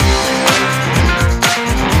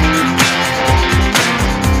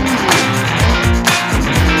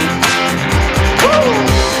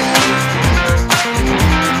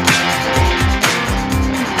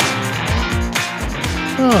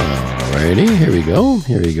Alrighty, here we go.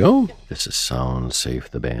 Here we go. This is Sound Safe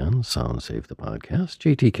the band, Sound Safe the podcast.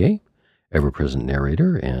 JTK, ever-present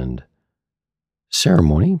narrator and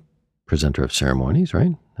presenter of ceremonies,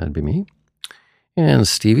 right? That'd be me. And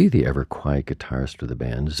Stevie, the ever-quiet guitarist for the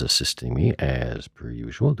band, is assisting me as per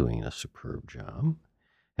usual, doing a superb job.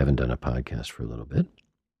 Haven't done a podcast for a little bit.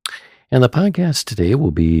 And the podcast today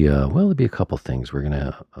will be, it'll be a couple things. We're going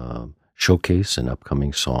to showcase an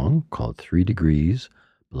upcoming song called 3 Degrees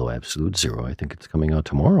Below Absolute Zero. I think it's coming out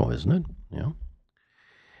tomorrow, isn't it? Yeah.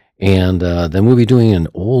 And then we'll be doing an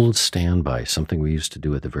old standby, something we used to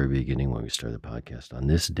do at the very beginning when we started the podcast, on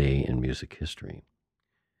this day in music history.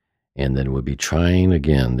 And then we'll be trying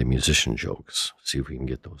again the musician jokes, see if we can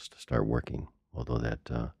get those to start working. Although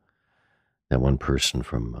that one person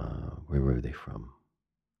from, where were they from?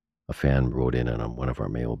 A fan wrote in on one of our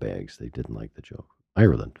mailbags. They didn't like the joke.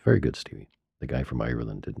 Ireland. Very good, Stevie. The guy from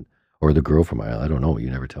Ireland didn't. Or the girl from Ireland. I don't know. You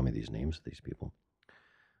never tell me these names of these people.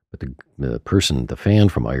 But the fan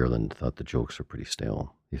from Ireland thought the jokes were pretty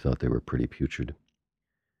stale. He thought they were pretty putrid.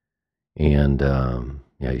 And,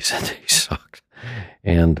 he said they sucked.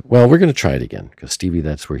 And, well, we're going to try it again. Because Stevie,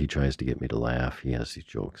 that's where he tries to get me to laugh. He has these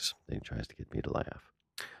jokes. He tries to get me to laugh.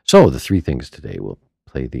 So, the three things today. We'll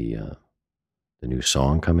play the new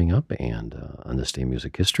song coming up, and on this day in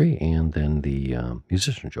music history, and then the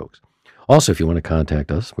musician jokes. Also, if you want to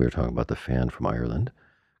contact us, we were talking about the fan from Ireland,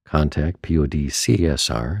 contact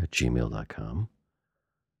podcasr@gmail.com.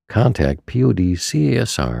 Contact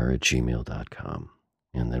podcasr@gmail.com.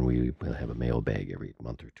 And then we'll have a mailbag every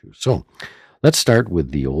month or two. So let's start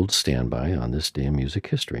with the old standby on this day in music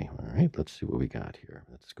history. All right, let's see what we got here.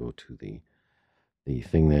 Let's go to the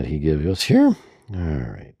thing that he gives us here. All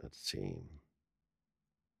right, let's see.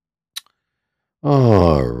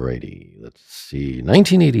 Alrighty, let's see.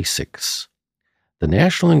 1986. The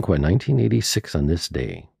National Enquirer, 1986 on this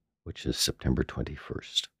day, which is September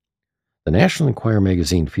 21st. The National Enquirer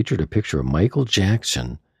magazine featured a picture of Michael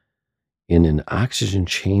Jackson in an oxygen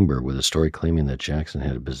chamber with a story claiming that Jackson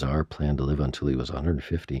had a bizarre plan to live until he was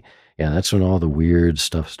 150. Yeah, that's when all the weird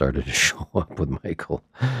stuff started to show up with Michael.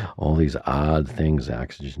 All these odd things,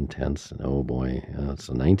 oxygen tents, and oh boy.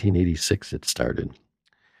 So 1986 it started.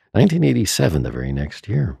 1987, the very next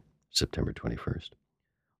year, September 21st.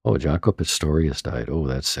 Oh, Jaco Pastorius died. Oh,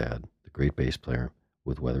 that's sad. The great bass player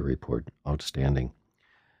with Weather Report. Outstanding.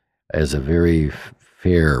 As a very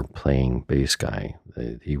fair playing bass guy,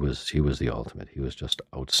 he was the ultimate. He was just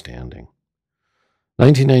outstanding.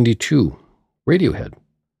 1992, Radiohead.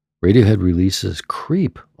 Radiohead releases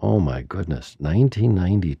Creep. Oh, my goodness.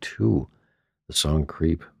 1992. The song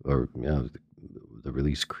Creep, or the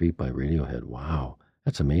release Creep by Radiohead. Wow.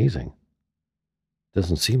 That's amazing.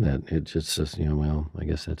 Doesn't seem that. It just says, I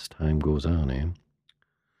guess that's time goes on, eh?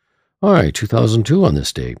 All right, 2002 on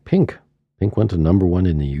this day, Pink. Pink went to number 1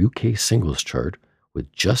 in the UK singles chart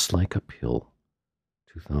with Just Like a Pill.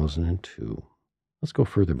 2002. Let's go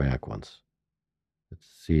further back once. Let's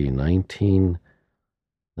see,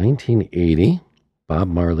 1980, Bob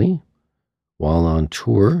Marley, while on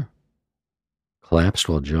tour, collapsed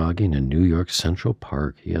while jogging in New York Central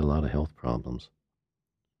Park. He had a lot of health problems.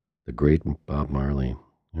 The great Bob Marley.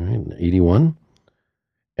 All right, 81.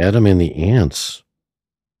 Adam and the Ants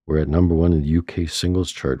were at number 1 in the UK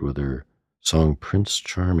singles chart with their song Prince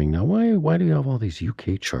Charming. Now, why do you have all these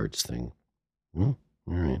UK charts thing? All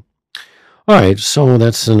right. All right, so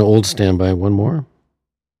that's an old standby. One more? I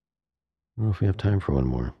don't know if we have time for one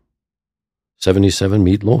more. 77,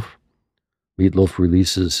 Meatloaf. Meatloaf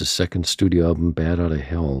releases his second studio album, Bad Outta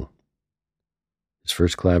Hell. His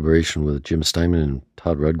first collaboration with Jim Steinman and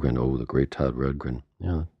Todd Rundgren. Oh, the great Todd Rundgren.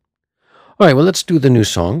 Yeah. All right, well, let's do the new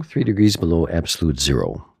song, 3 Degrees Below Absolute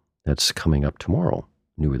Zero. That's coming up tomorrow.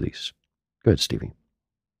 New release. Go ahead, Stevie.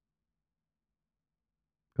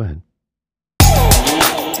 Go ahead.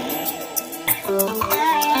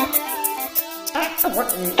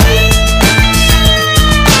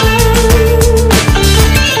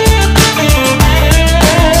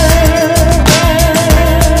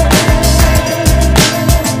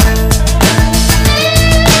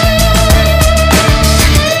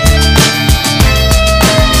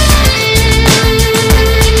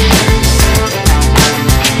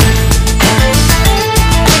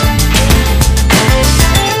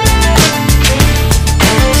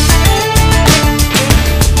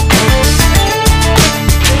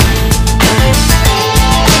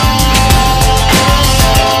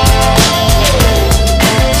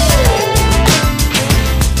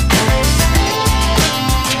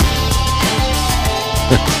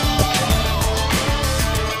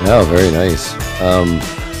 Oh, very nice.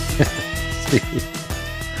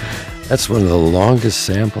 That's one of the longest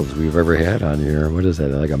samples we've ever had on here. What is that,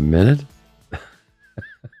 like a minute?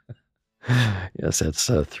 Yes, that's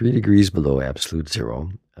 3 degrees below absolute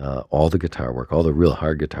zero. All the guitar work, all the real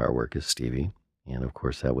hard guitar work is Stevie. And of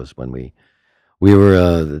course, that was when we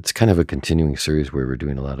were, it's kind of a continuing series where we're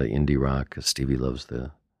doing a lot of indie rock, 'cause Stevie loves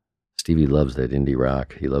that indie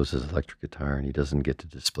rock. He loves his electric guitar, and he doesn't get to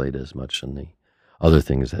display it as much in the other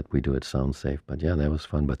things that we do at Sound Safe. But yeah, that was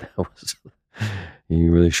fun. But that was, he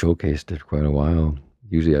really showcased it quite a while.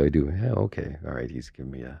 Usually I do, yeah, okay, all right, he's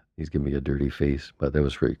giving me a dirty face, but that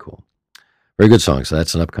was very cool. Very good song. So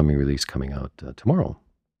that's an upcoming release coming out tomorrow,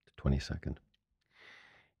 the 22nd.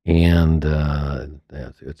 And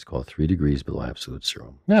it's called 3 Degrees Below Absolute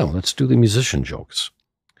Zero. Now, let's do the musician jokes.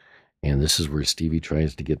 And this is where Stevie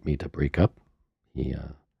tries to get me to break up. He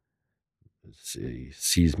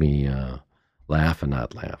sees me laugh and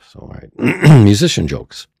not laugh. So, all right. Musician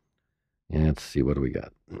jokes. And let's see, what do we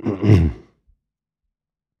got?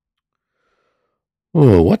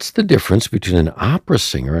 Oh, what's the difference between an opera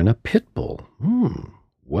singer and a pit bull?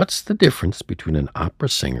 What's the difference between an opera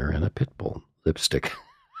singer and a pit bull? Lipstick.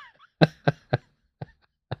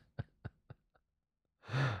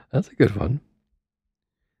 That's a good one.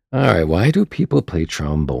 All right, why do people play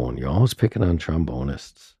trombone? You're always picking on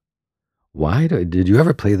trombonists. Did you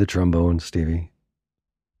ever play the trombone, Stevie?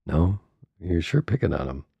 No? You're sure picking on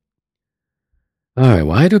them. All right,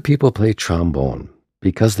 why do people play trombone?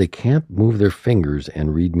 Because they can't move their fingers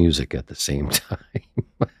and read music at the same time.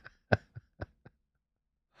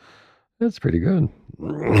 That's pretty good.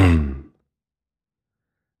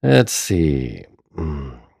 Let's see.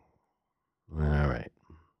 All right.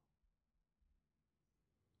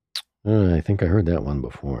 I think I heard that one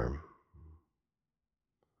before.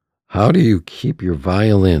 How do you keep your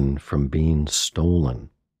violin from being stolen?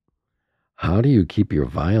 How do you keep your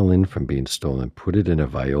violin from being stolen? Put it in a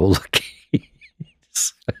viola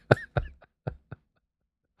case.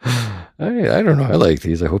 I don't know. I like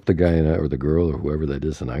these. I hope the guy or the girl or whoever that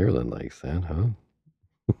is in Ireland likes that, huh?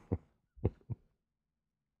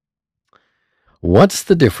 What's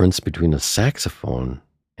the difference between a saxophone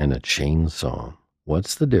and a chainsaw?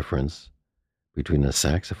 What's the difference between a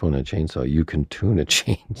saxophone and a chainsaw? You can tune a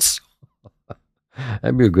chainsaw.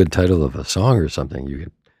 That'd be a good title of a song or something. You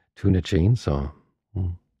can tune a chainsaw.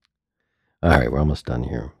 All right, we're almost done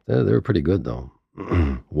here. They're pretty good, though.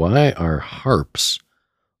 Why are harps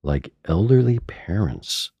like elderly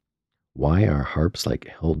parents? Why are harps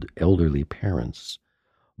like elderly parents?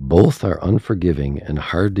 Both are unforgiving and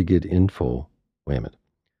hard to get info. Wait a minute.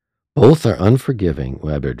 Both are unforgiving.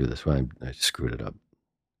 Well, I better do this. Well, I screwed it up.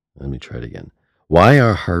 Let me try it again. Why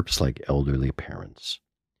are harps like elderly parents?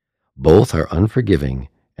 Both are unforgiving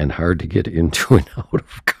and hard to get into and out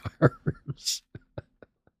of cars.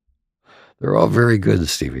 They're all very good,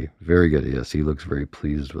 Stevie. Very good. Yes, he looks very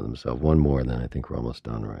pleased with himself. One more, and then I think we're almost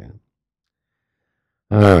done, right?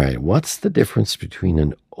 All right. What's the difference between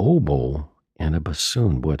an oboe and a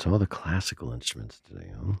bassoon? Boy, it's all the classical instruments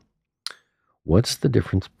today, huh? What's the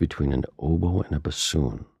difference between an oboe and a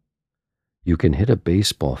bassoon? You can hit a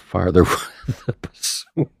baseball farther with a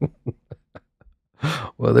bassoon.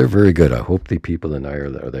 Well, they're very good. I hope the people in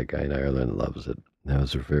Ireland, or that guy in Ireland, loves it.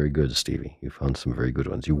 Those are very good, Stevie. You found some very good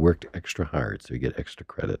ones. You worked extra hard, so you get extra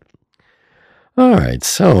credit. All right,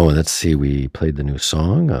 so let's see. We played the new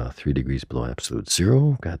song, 3 Degrees Below Absolute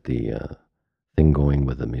Zero. Got the thing going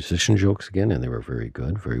with the musician jokes again, and they were very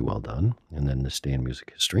good, very well done. And then this day in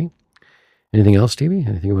music history. Anything else, Stevie?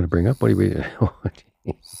 Anything you want to bring up? What do you...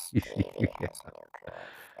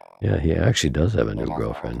 Yeah, he actually does have a new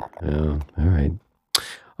girlfriend. Yeah, all right.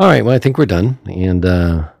 All right, well, I think we're done. And,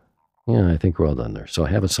 yeah, I think we're all done there. So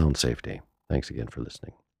have a sound safe day. Thanks again for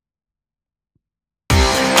listening.